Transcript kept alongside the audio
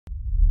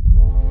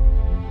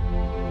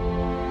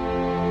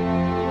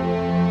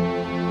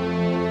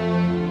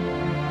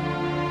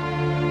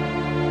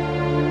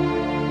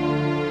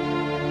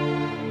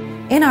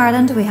In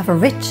Ireland, we have a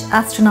rich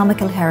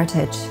astronomical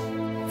heritage.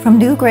 From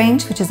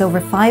Newgrange, which is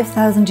over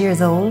 5,000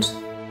 years old,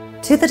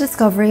 to the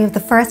discovery of the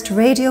first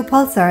radio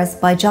pulsars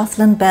by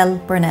Jocelyn Bell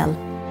Burnell.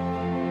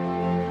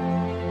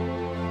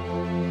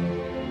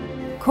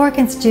 Cork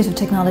Institute of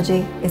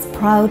Technology is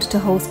proud to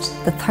host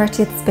the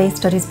 30th Space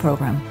Studies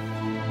programme.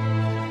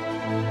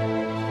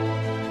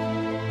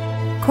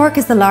 Cork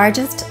is the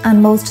largest and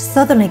most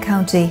southerly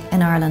county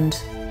in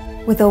Ireland,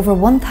 with over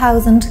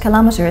 1,000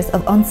 kilometres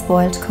of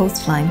unspoilt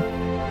coastline.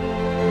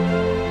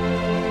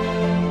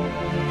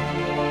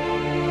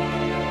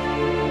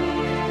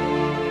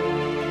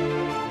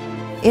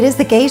 It is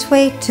the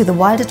gateway to the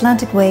Wild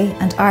Atlantic Way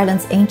and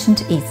Ireland's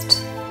ancient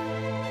East.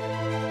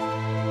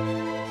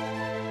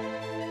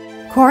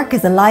 Cork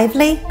is a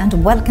lively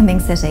and welcoming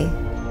city,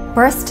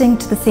 bursting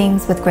to the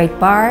seams with great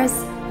bars,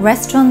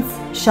 restaurants,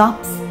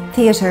 shops,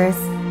 theatres,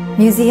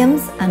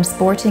 museums and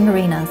sporting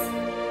arenas,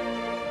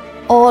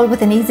 all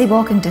within easy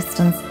walking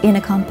distance in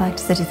a compact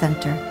city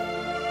centre.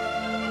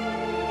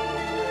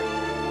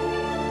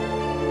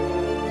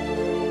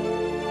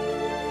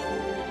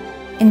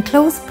 In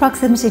close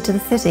proximity to the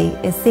city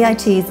is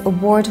CIT's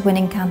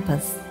award-winning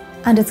campus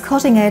and its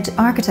cutting-edge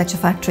architecture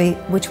factory,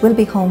 which will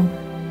be home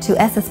to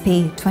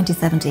SSP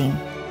 2017.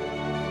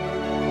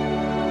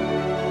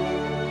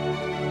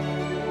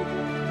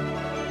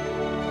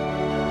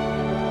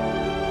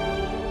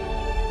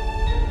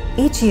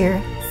 Each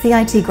year,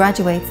 CIT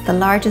graduates the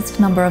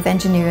largest number of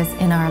engineers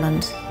in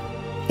Ireland.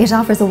 It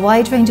offers a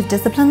wide range of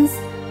disciplines,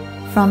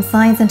 from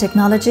science and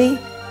technology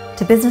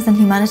to business and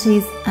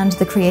humanities and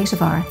the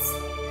creative arts.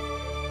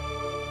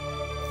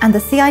 And the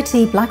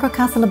CIT Blackrock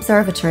Castle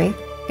Observatory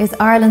is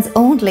Ireland's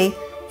only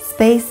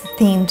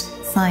space-themed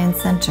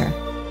science centre.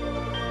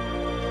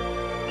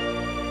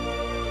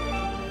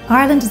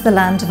 Ireland is the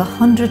land of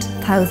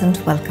 100,000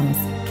 welcomes.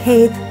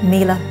 Céad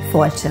Míle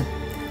Fáilte.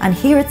 And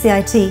here at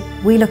CIT,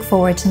 we look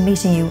forward to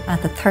meeting you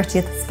at the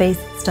 30th Space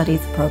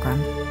Studies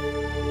programme.